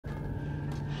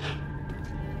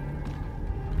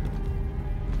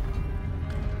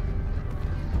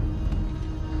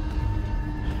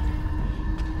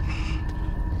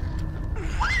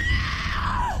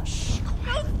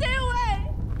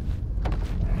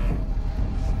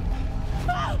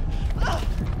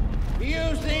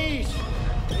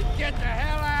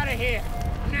here!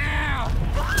 Now!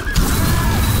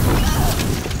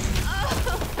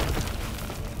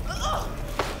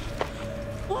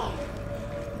 Whoa!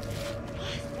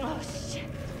 Oh, shit.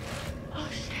 Oh,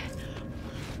 shit.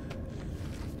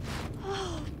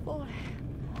 Oh, boy.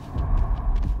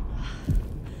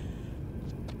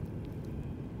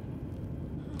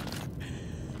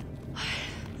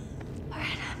 All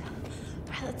right,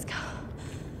 let's go.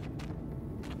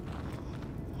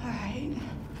 All right.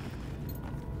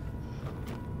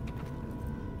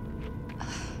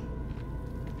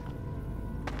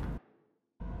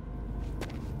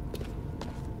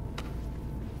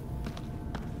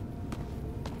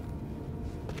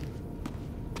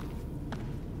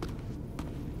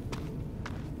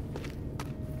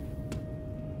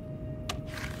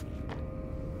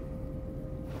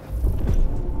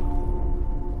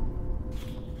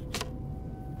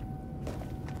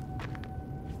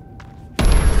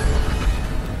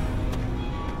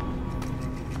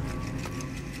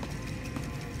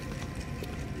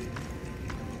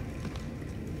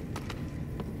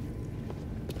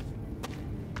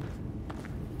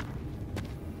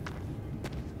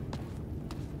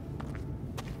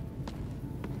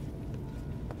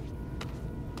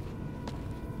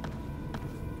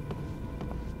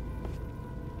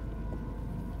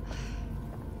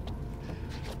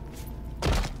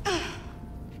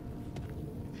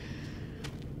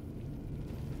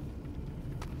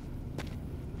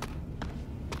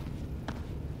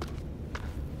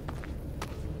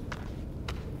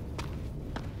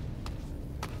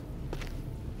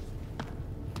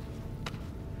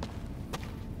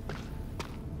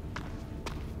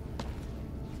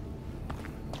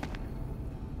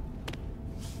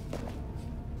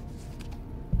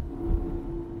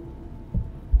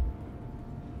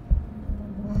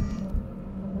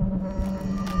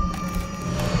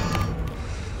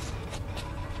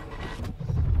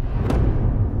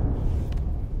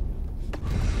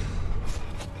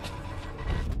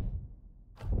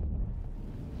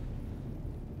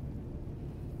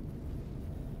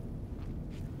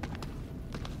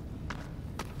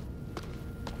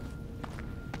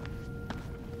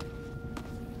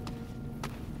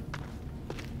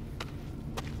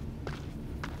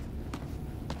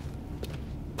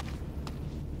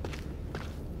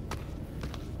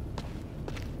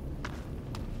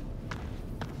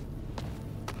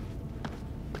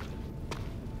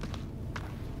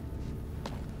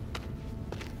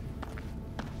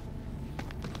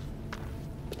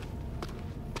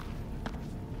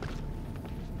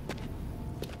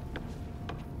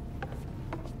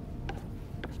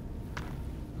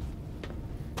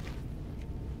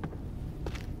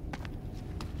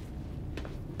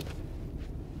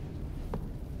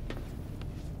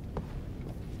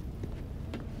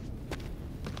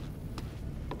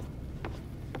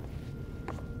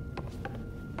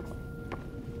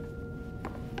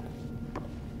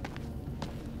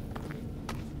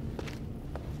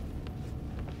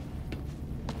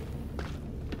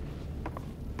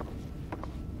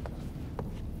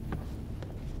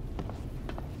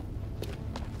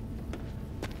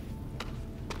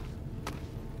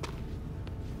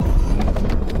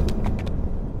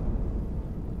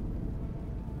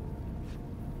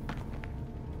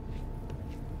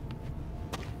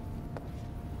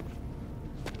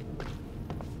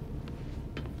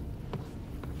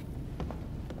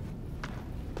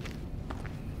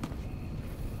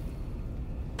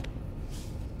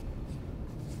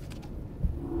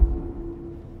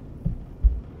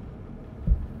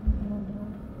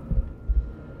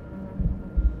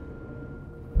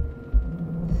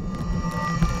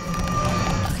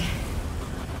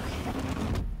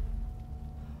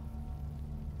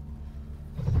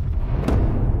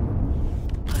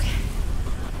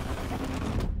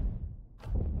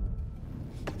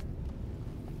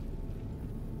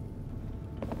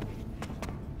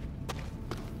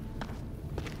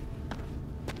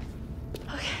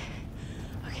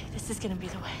 This is gonna be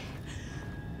the way.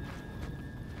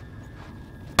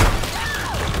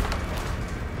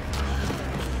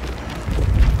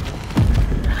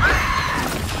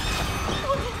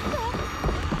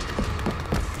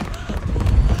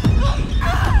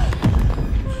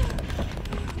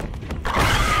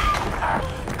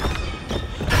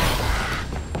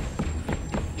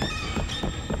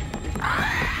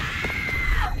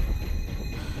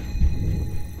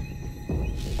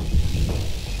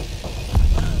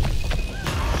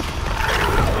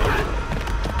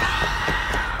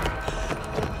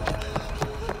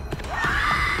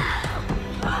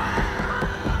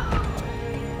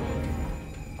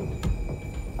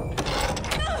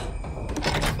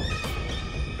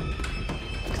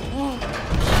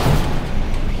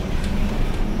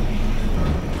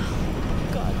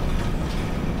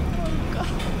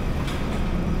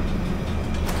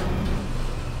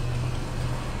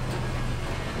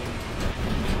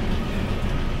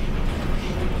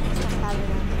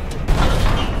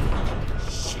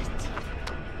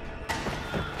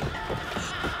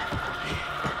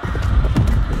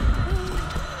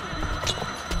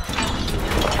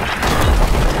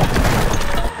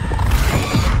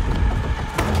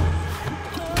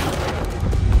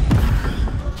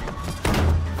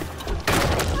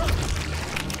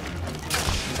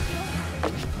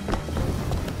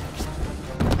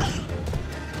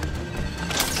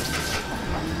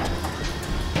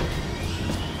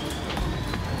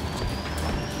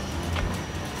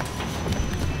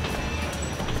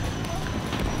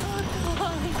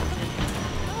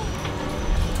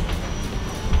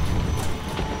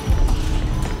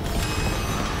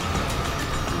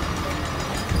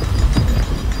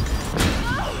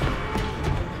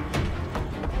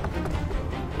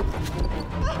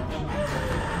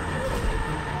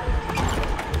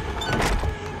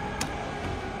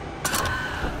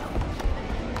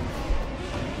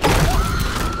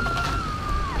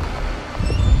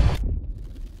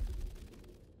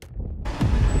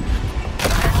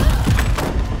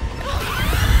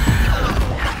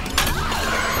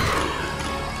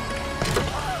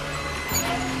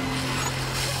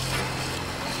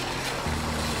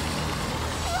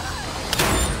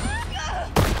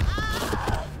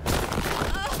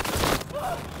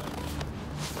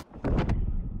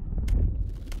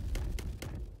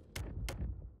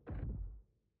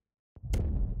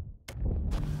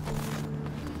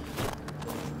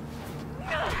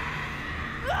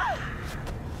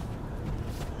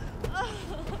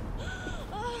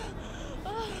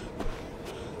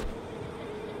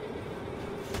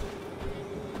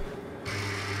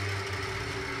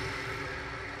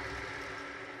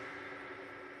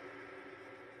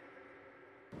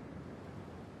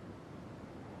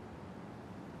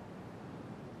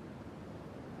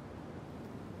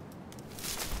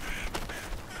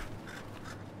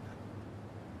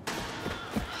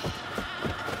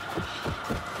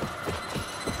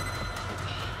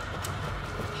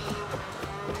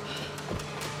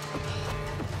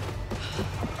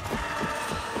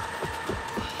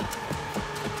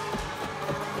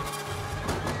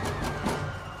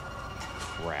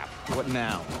 What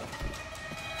now?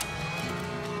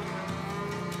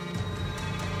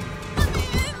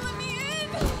 Let me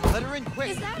in! Let her in, quick!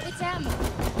 Is that? It's Em.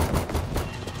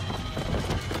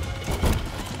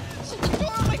 Shut the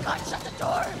door! Oh my God, shut the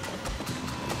door!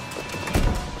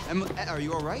 Are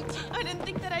you all right? I didn't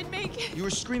think that I'd make it. You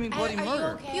were screaming bloody Are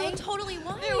murder. you okay? You look totally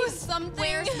white. There was something.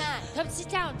 Where's Matt? Come sit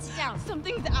down, sit down.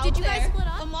 Something's out Did you there. guys split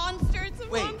up? A monster, it's a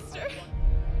Wait. monster.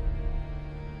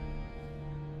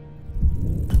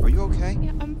 Are you okay?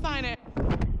 Yeah, I'm fine. I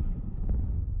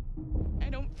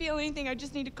don't feel anything. I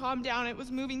just need to calm down. It was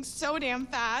moving so damn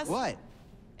fast. What?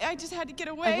 I just had to get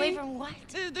away. Away from what?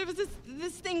 There was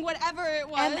this thing, whatever it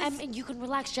was. And you can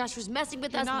relax. Josh was messing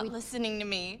with You're us. not listening to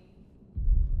me.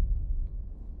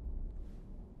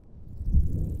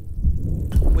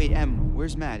 Wait, Em,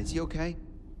 where's Matt? Is he okay?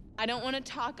 I don't want to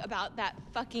talk about that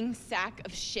fucking sack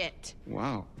of shit.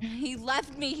 Wow. He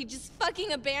left me. He just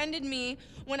fucking abandoned me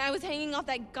when I was hanging off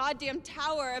that goddamn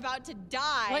tower about to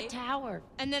die. What tower?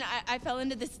 And then I fell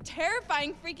into this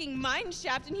terrifying freaking mine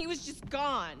shaft and he was just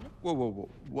gone. Whoa, whoa,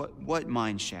 whoa. What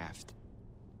mine shaft?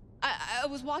 I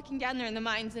was walking down there in the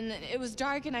mines and it was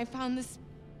dark and I found this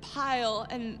pile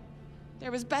and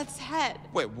there was Beth's head.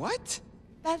 Wait, what?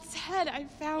 Beth's head, I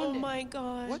found it. my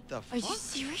God. What the fuck? Are you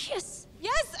serious?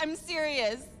 Yes, I'm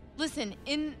serious. Listen,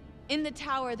 in the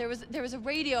tower there was a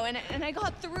radio and I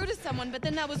got through to someone, but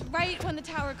then that was right when the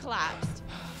tower collapsed.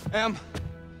 Em,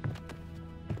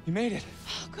 you made it.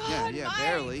 Oh God, Yeah, Mike.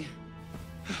 barely.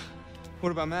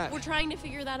 What about Matt? We're trying to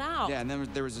figure that out. Yeah, and then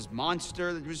there was this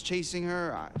monster that was chasing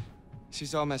her.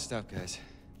 She's all messed up, guys.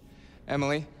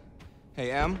 Emily?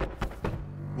 Hey, Em?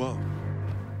 Whoa.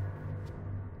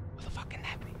 What the fuck can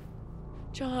that be?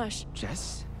 Josh.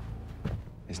 Jess?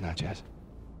 It's not Jess.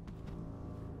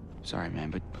 Sorry, man,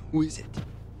 but who is it?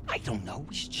 I don't know.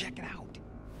 We should check it out.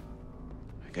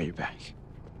 I got your back.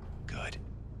 Good.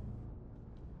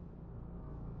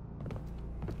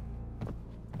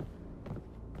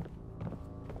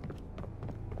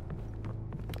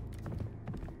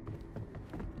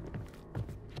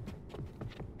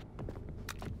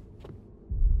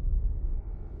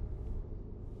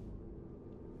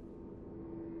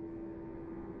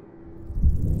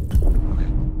 Okay.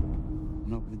 I'm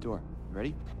gonna open the door. You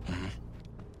ready? Mm-hmm.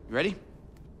 You ready?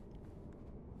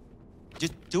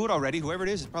 Just do it already. Whoever it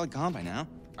is probably gone by now.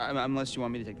 Unless you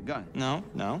want me to take the gun. No.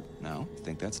 I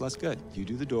think that's less good. You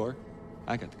do the door.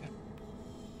 I got the gun.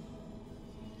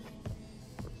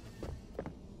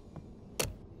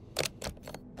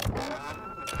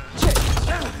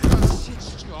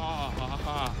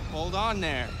 Hold on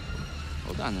there.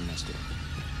 Hold on there, mister.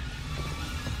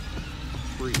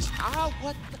 Freeze. Ow,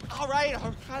 what the... All right.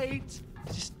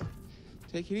 Just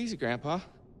take it easy, Grandpa.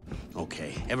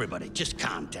 Okay, everybody, just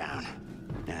calm down.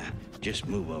 Now, just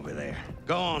move over there.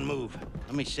 Go on, move.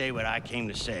 Let me say what I came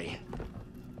to say.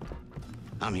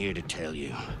 I'm here to tell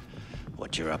you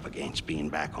what you're up against being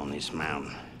back on this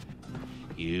mountain.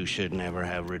 You should never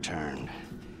have returned.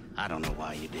 I don't know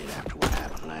why you did after what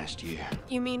happened last year.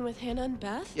 You mean with Hannah and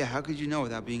Beth? Yeah, how could you know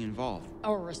without being involved?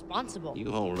 Or responsible? You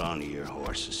hold on to your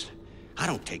horses. I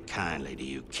don't take kindly to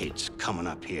you kids coming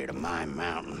up here to my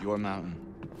mountain. Your mountain.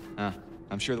 Huh?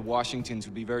 I'm sure the Washingtons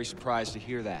would be very surprised to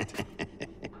hear that.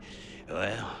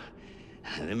 Well,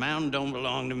 the mountain don't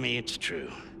belong to me, it's true.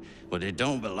 But it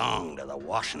don't belong to the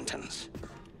Washingtons.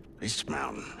 This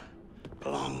mountain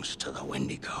belongs to the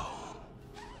Wendigo.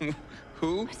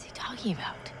 Who? What's he talking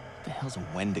about? What the hell's a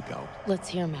Wendigo? Let's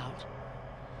hear him out.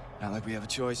 Not like we have a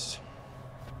choice.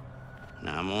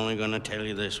 Now, I'm only gonna tell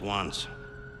you this once.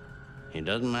 It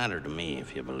doesn't matter to me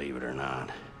if you believe it or not.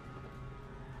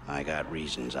 I got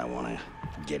reasons I want to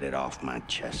get it off my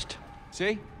chest.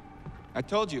 See? I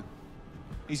told you.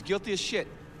 He's guilty as shit.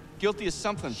 Guilty as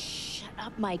something. Shut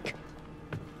up, Mike.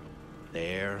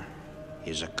 There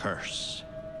is a curse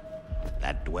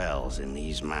that dwells in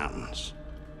these mountains.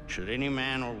 Should any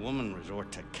man or woman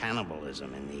resort to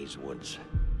cannibalism in these woods,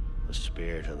 the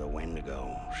spirit of the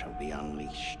Wendigo shall be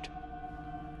unleashed.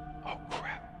 Oh,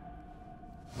 crap.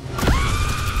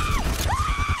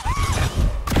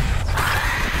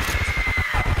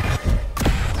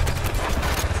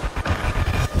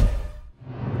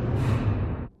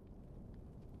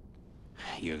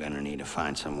 You're gonna need to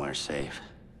find somewhere safe.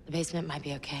 The basement might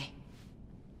be okay.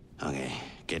 Okay,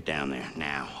 get down there,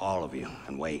 now, all of you,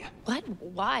 and wait. What?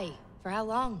 Why? For how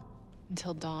long?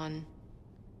 Until dawn.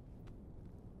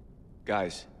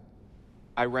 Guys,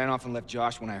 I ran off and left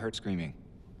Josh when I heard screaming.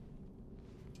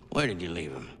 Where did you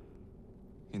leave him?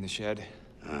 In the shed.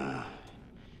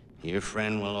 Your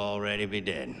friend will already be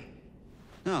dead.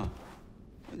 No.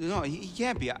 No, he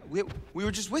can't be. We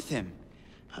were just with him.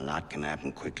 A lot can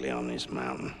happen quickly on this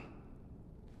mountain.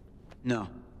 No.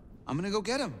 I'm gonna go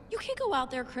get him. You can't go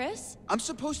out there, Chris. I'm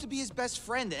supposed to be his best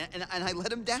friend, and I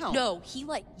let him down. No, he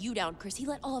let you down, Chris. He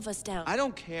let all of us down. I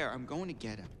don't care. I'm going to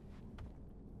get him.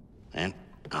 And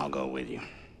I'll go with you.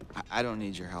 I don't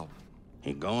need your help.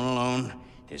 You're going alone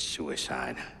is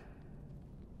suicide.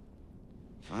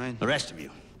 Fine. The rest of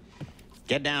you,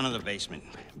 get down to the basement.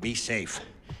 Be safe.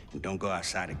 And don't go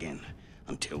outside again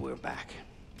until we're back.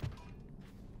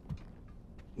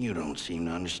 You don't seem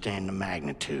to understand the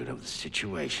magnitude of the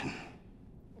situation.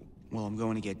 Well, I'm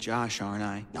going to get Josh, aren't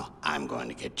I? No, I'm going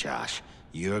to get Josh.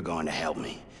 You're going to help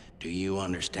me. Do you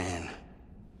understand?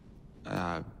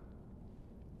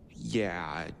 Yeah,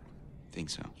 I think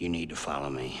so. You need to follow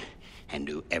me and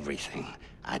do everything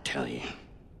I tell you.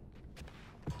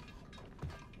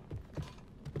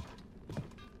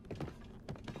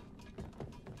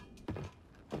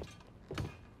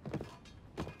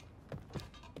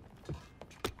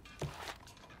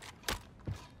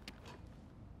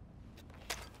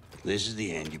 This is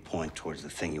the end. You point towards the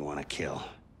thing you want to kill.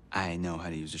 I know how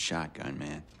to use a shotgun,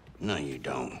 man. No, you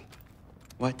don't.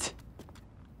 What?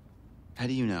 How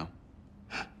do you know?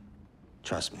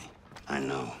 Trust me, I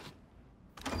know.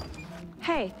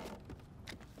 Hey,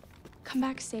 come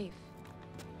back safe.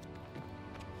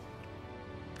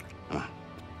 Come on.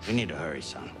 We need to hurry,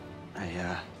 son.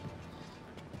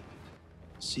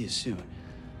 See you soon.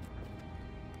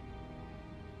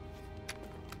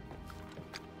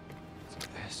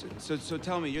 So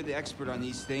tell me, you're the expert on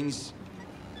these things.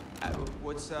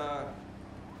 What's the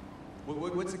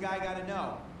guy gotta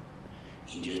know?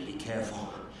 You just be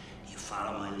careful. You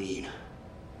follow my lead.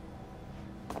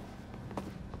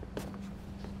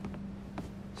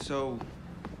 So,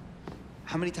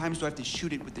 how many times do I have to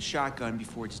shoot it with the shotgun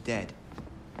before it's dead?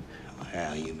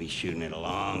 Well, you'll be shooting it a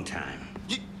long time.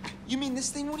 You mean this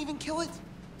thing won't even kill it?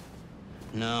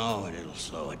 No, but it'll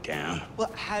slow it down.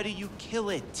 Well, how do you kill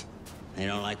it? They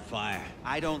don't like fire.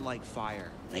 I don't like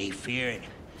fire. They fear it.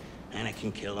 And it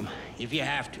can kill them if you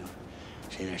have to.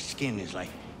 See, their skin is like...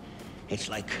 it's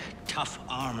like tough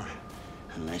armor.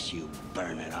 Unless you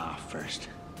burn it off first.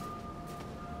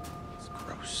 It's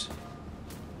gross.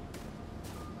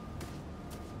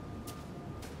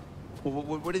 Well,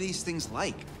 what are these things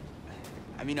like?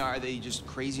 I mean, are they just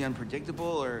crazy unpredictable,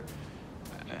 or...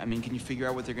 I mean, can you figure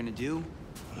out what they're gonna do?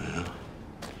 Well,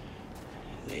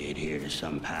 they adhere to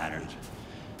some patterns.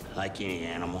 Like any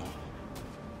animal.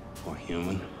 Or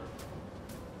human.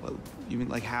 Well, you mean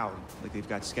like how? Like they've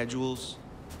got schedules?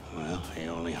 Well, they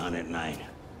only hunt at night.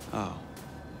 Oh.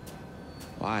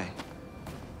 Why?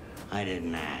 I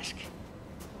didn't ask.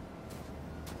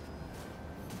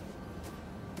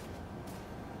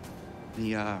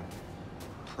 The,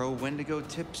 pro Wendigo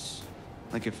tips?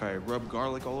 Like if I rub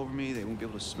garlic all over me, they won't be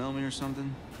able to smell me or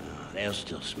something? They'll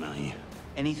still smell you.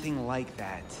 Anything like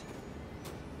that?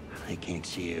 They can't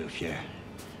see you if you're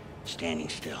standing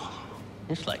still.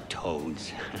 It's like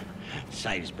toads.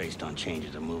 Sight is based on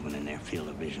changes of movement in their field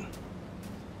of vision.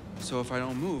 So if I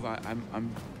don't move,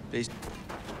 I'm based...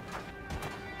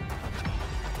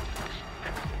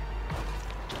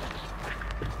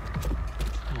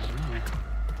 Oh, no.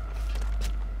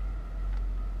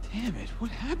 Damn it,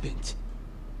 what happened?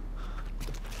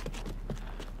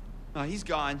 Oh, he's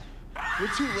gone. We're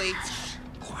too late.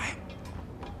 Quiet.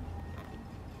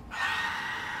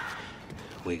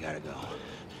 We gotta go.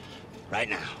 Right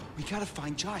now. We gotta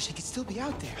find Josh. He could still be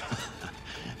out there.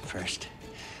 First,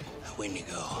 the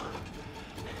Wendigo.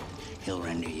 He'll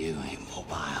render you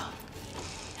immobile.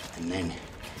 And then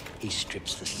he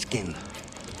strips the skin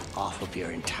off of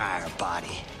your entire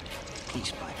body,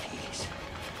 piece by piece.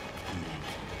 And then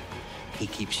he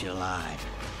keeps you alive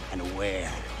and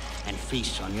aware and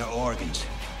feasts on your organs,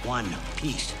 one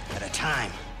piece at a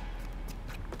time.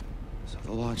 So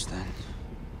the lodge, then.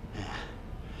 Yeah.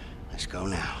 Let's go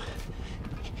now.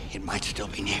 It might still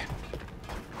be near.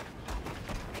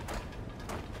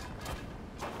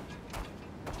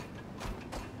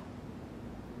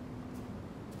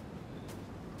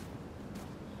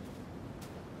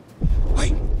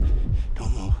 Wait!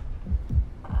 Don't move.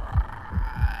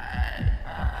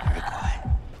 Very quiet.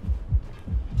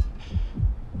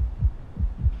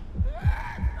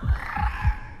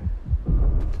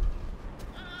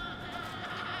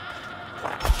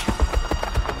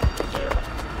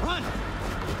 Run!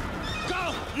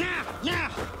 Go! Now! Now!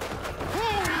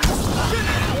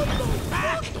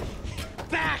 Back!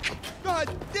 Back! God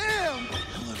damn!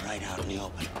 I live right out in the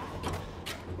open.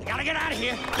 We gotta get out of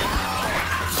here!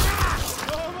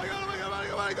 Oh my god, oh my god, oh my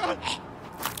god, oh my god!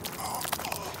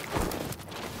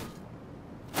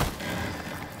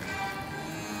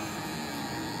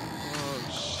 Oh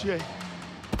shit.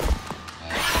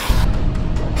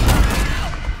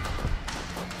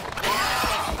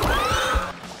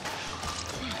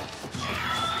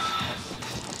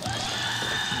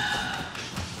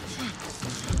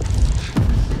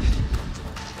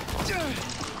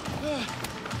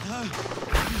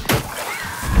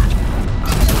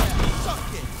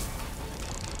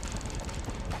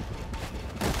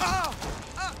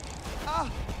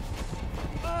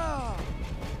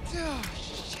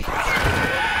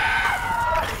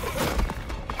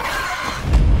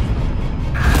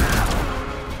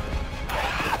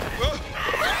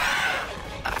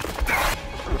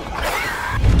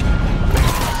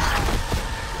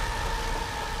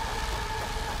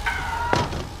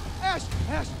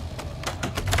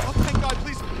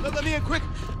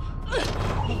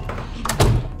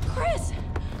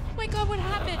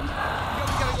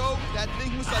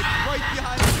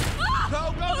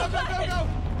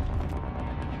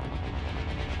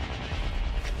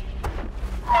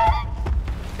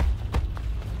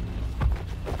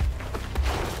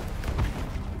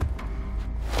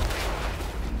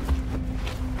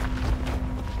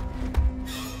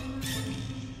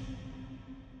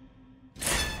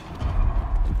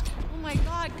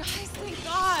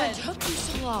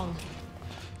 wrong?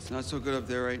 It's not so good up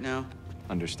there right now.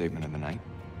 Understatement of the night.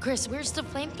 Chris, where's the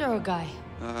flamethrower guy?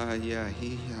 Yeah,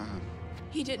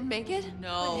 He didn't make it?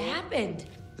 No. What happened?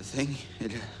 the thing,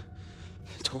 it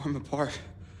tore him apart.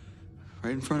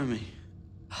 Right in front of me.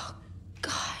 Oh,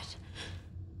 God.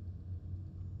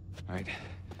 All right.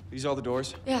 These all the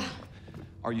doors? Yeah.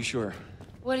 Are you sure?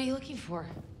 What are you looking for?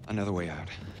 Another way out.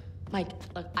 Mike,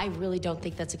 look, I really don't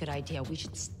think that's a good idea. We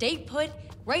should stay put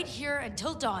right here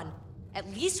until dawn. At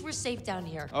least we're safe down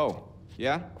here. Oh,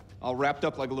 yeah? All wrapped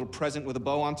up like a little present with a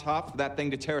bow on top for that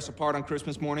thing to tear us apart on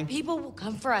Christmas morning? People will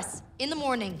come for us in the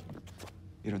morning.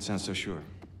 You don't sound so sure.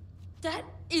 That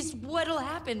is what'll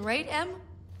happen, right, Em?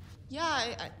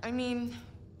 Yeah, I mean,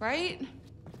 right?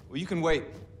 Well, you can wait.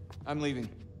 I'm leaving.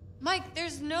 Mike,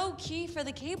 there's no key for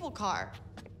the cable car.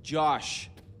 Josh.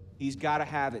 He's gotta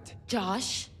have it.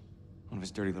 Josh? One of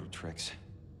his dirty little tricks.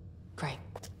 Great.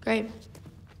 Great.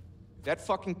 If that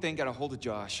fucking thing got a hold of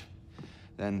Josh,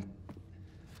 then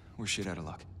we're shit out of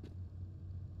luck.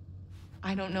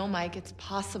 I don't know, Mike. It's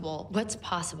possible. What's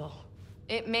possible?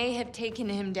 It may have taken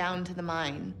him down to the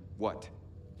mine. What?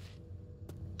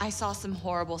 I saw some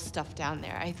horrible stuff down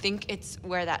there. I think it's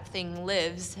where that thing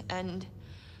lives, and...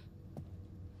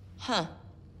 Huh.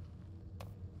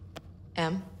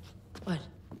 Em? What?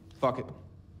 Fuck it.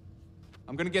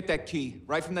 I'm gonna get that key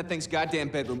right from that thing's goddamn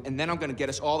bedroom, and then I'm gonna get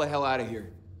us all the hell out of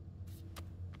here.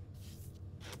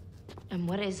 And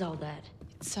what is all that?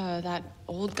 It's, that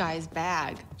old guy's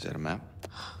bag. Is that a map?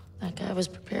 That guy was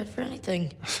prepared for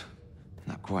anything.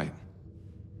 Not quite.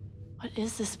 What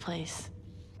is this place?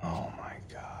 Oh my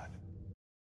god.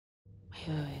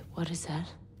 Wait. What is that?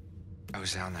 I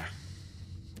was down there.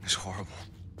 It was horrible.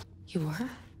 You were?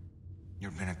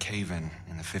 There'd been a cave-in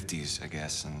in the 50s, I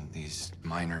guess, and these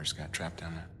miners got trapped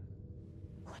down there.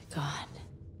 Oh my God.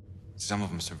 Some of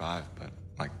them survived, but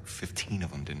like 15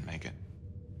 of them didn't make it.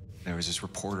 There was this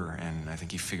reporter, and I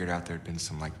think he figured out there'd been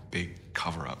some like big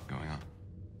cover-up going on.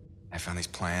 I found these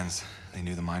plans. They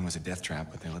knew the mine was a death trap,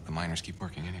 but they let the miners keep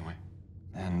working anyway.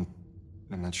 And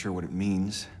I'm not sure what it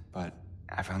means, but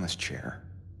I found this chair.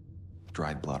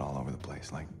 Dried blood all over the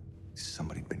place, like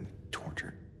somebody'd been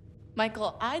tortured.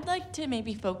 Michael, I'd like to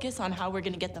maybe focus on how we're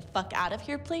gonna get the fuck out of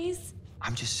here, please.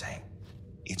 I'm just saying,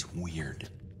 it's weird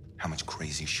how much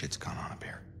crazy shit's gone on up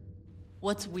here.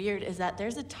 What's weird is that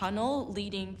there's a tunnel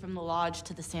leading from the lodge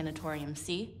to the sanatorium,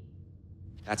 see?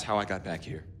 That's how I got back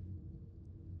here.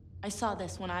 I saw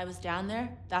this when I was down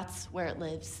there. That's where it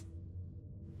lives.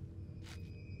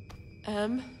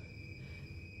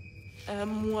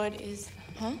 What is...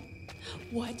 Huh?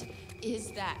 What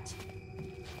is that?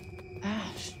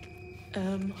 Ash.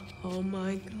 Oh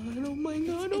my god, oh my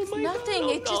god, oh It's my nothing.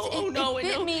 god. It just, it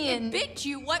bit me It and... bit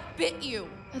you? What bit you?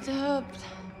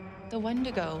 The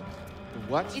Wendigo.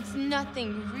 What? It's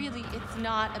nothing, really. It's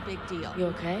not a big deal. You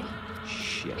okay?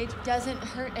 Shit. It doesn't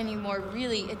hurt anymore,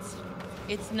 really.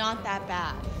 It's not that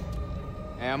bad.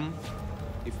 Em,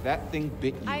 if that thing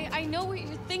bit you... I know what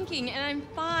you're thinking, and I'm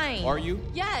fine. Are you?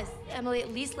 Yes. Emily,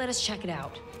 at least let us check it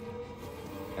out.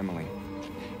 Emily,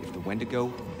 if the Wendigo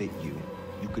bit you,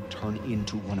 you could turn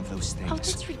into one of those things. Oh,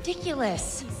 that's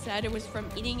ridiculous. He said it was from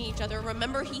eating each other.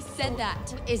 Remember, he said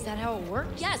that. Is that how it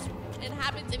works? Yes, it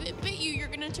happens. If it bit you, you're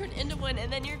gonna turn into one,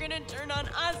 and then you're gonna turn on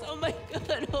us. Oh my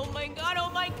god, oh my god, oh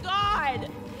my god!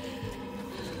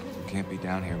 You can't be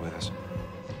down here with us.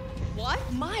 What?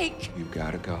 Mike, You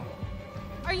gotta go.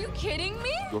 are you kidding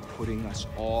me? You're putting us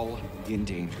all in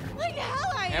danger. Like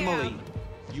hell I am. Emily,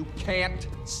 you can't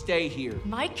stay here.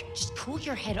 Mike, just cool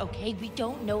your head, okay? We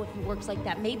don't know if it works like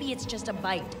that. Maybe it's just a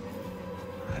bite.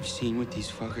 I've seen what these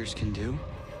fuckers can do,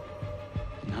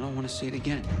 and I don't want to see it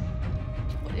again.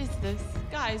 What is this?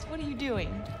 Guys, what are you doing?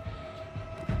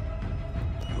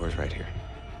 Yours right here.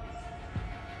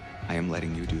 I am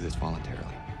letting you do this voluntarily.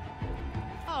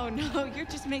 Oh no, you're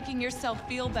just making yourself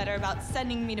feel better about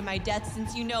sending me to my death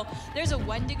since you know there's a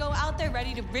Wendigo out there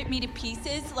ready to rip me to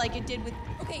pieces like it did with...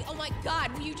 Okay, oh my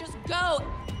god, will you just go?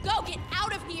 Go, get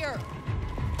out of here!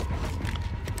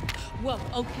 Whoa,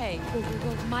 okay.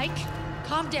 Go. Mike,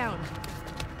 calm down.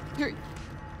 You're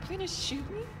gonna shoot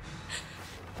me?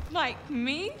 Mike,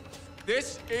 me?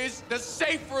 This is the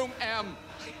safe room, Em.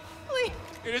 Please,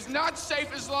 It is not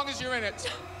safe as long as you're in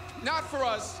it. Not for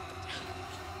us.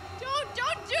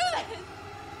 don't do this!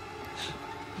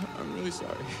 I'm really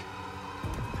sorry.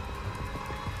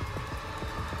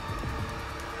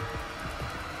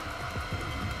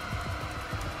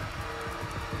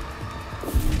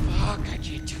 Fuck, I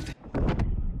can't do that.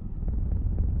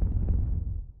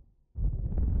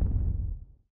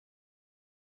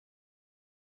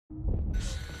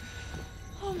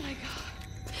 Oh my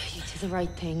god. You did the right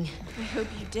thing. I hope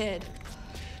you did.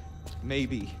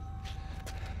 Maybe.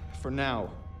 For now.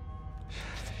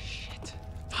 Shit.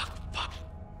 Fuck.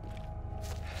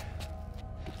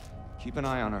 Keep an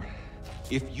eye on her.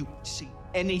 If you see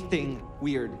anything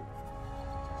weird,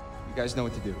 you guys know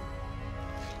what to do.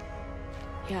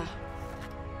 Yeah.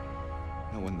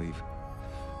 No one leave.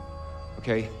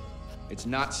 Okay? It's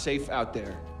not safe out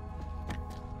there.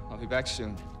 I'll be back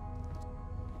soon.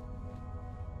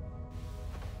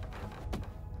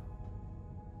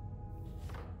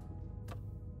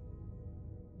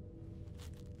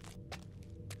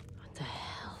 What the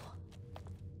hell?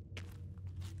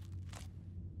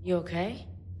 You okay?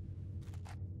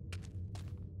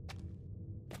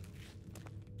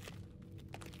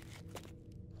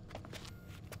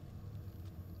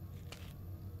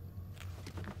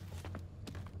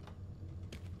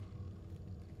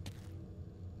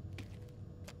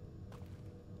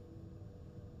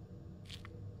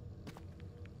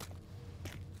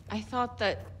 I thought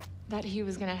that he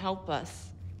was gonna help us.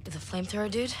 The flamethrower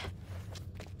dude?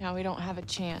 Now we don't have a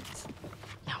chance.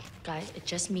 No, guys, it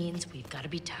just means we've got to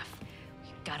be tough.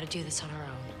 We've got to do this on our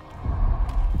own.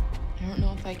 I don't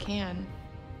know if I can.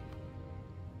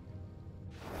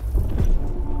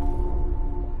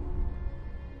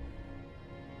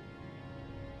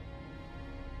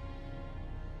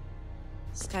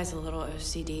 This guy's a little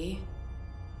OCD.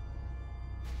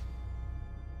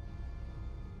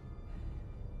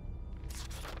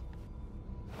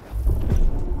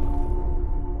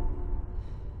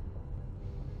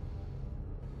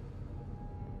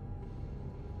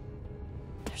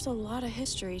 There's a lot of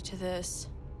history to this.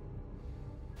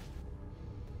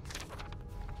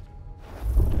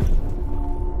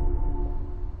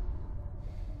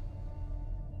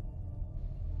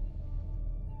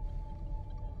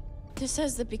 This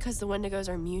says that because the Wendigos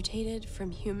are mutated from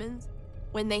humans,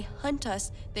 when they hunt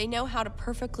us, they know how to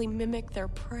perfectly mimic their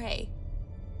prey.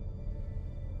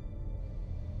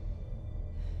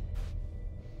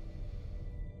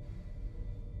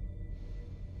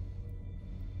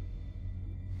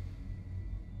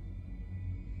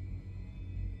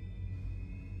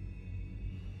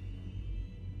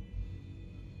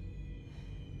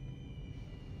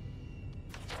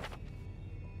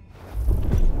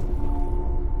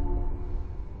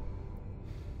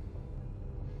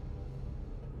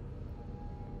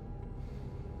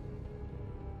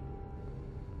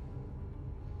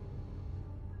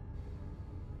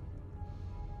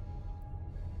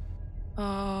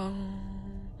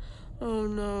 Oh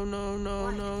no, no, no,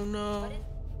 no, no.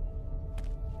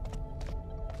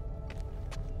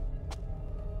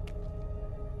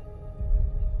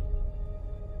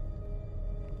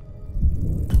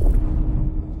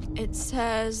 It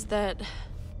says that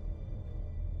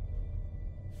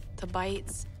the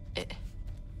bites,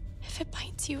 if it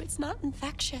bites you, it's not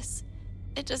infectious.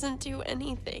 It doesn't do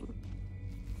anything.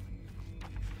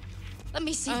 Let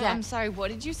me see that. I'm sorry, what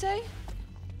did you say?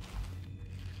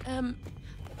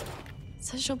 It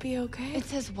says you'll be okay. It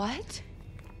says what?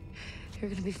 You're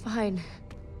gonna be fine.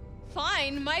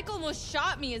 Fine. Mike almost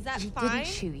shot me. Is that He fine? didn't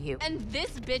shoot you. And this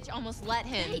bitch almost let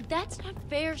him. Hey, that's not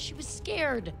fair. She was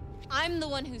scared. I'm the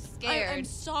one who's scared. I'm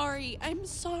sorry. I'm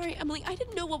sorry, Emily. I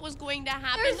didn't know what was going to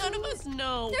happen. There's None of us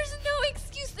know. There's no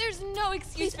excuse. There's no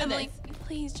excuse Please, for Emily, this.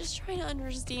 please, just try to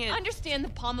understand. Understand the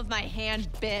palm of my hand,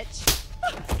 bitch.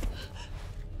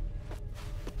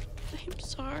 I'm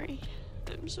sorry.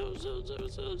 I'm so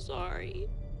sorry.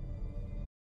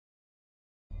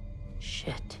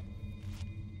 Shit.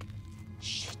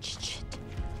 Shit.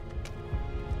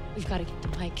 We've got to get to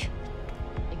Mike.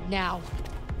 Like, now.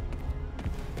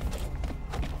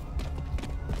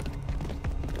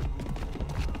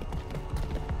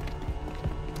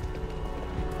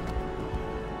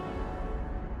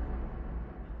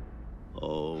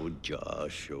 Oh,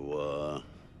 Joshua,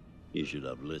 you should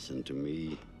have listened to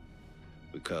me.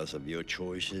 Because of your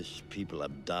choices, people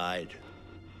have died.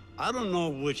 I don't know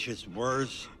which is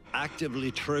worse,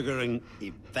 actively triggering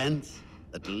events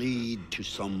that lead to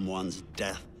someone's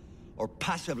death, or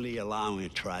passively allowing a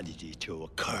tragedy to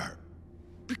occur.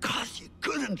 Because you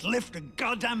couldn't lift a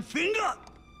goddamn finger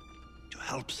to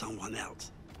help someone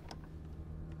else.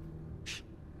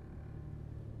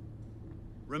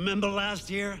 Remember last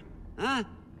year, huh?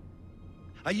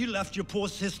 How you left your poor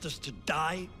sisters to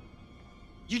die?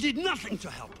 You did nothing to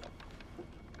help them.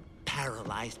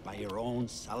 Paralyzed by your own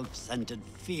self-centered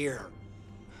fear,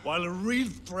 while a real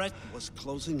threat was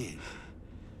closing in.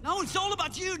 Now it's all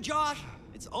about you, Josh.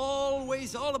 It's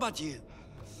always all about you.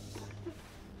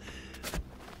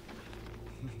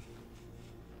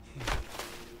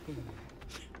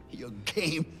 Your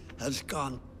game has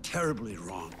gone terribly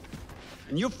wrong.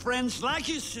 And your friends, like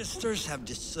your sisters, have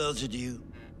deserted you.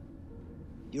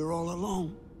 you're all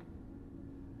alone.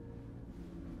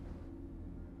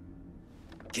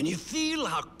 Can you feel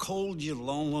how cold your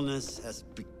loneliness has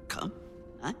become?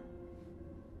 Huh?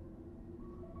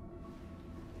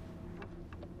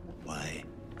 Why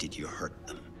did you hurt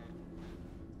them?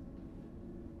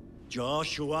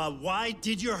 Joshua, why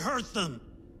did you hurt them?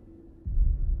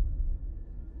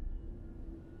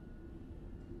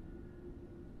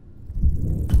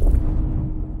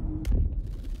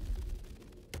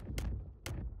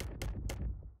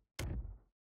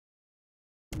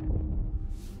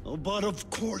 Oh, but of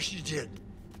course you did.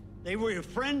 They were your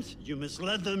friends, you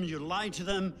misled them, you lied to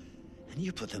them, and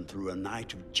you put them through a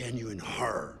night of genuine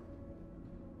horror.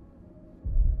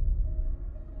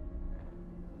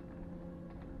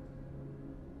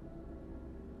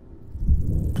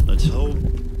 Let's hope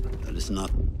that it's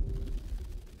not.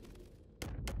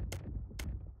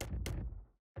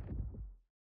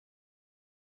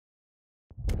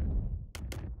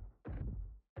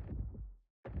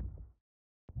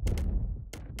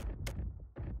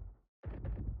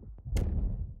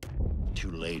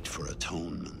 Too late for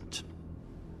atonement.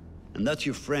 And that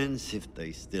your friends, if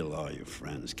they still are your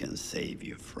friends, can save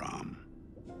you from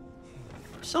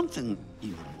something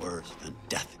even worse than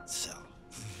death itself.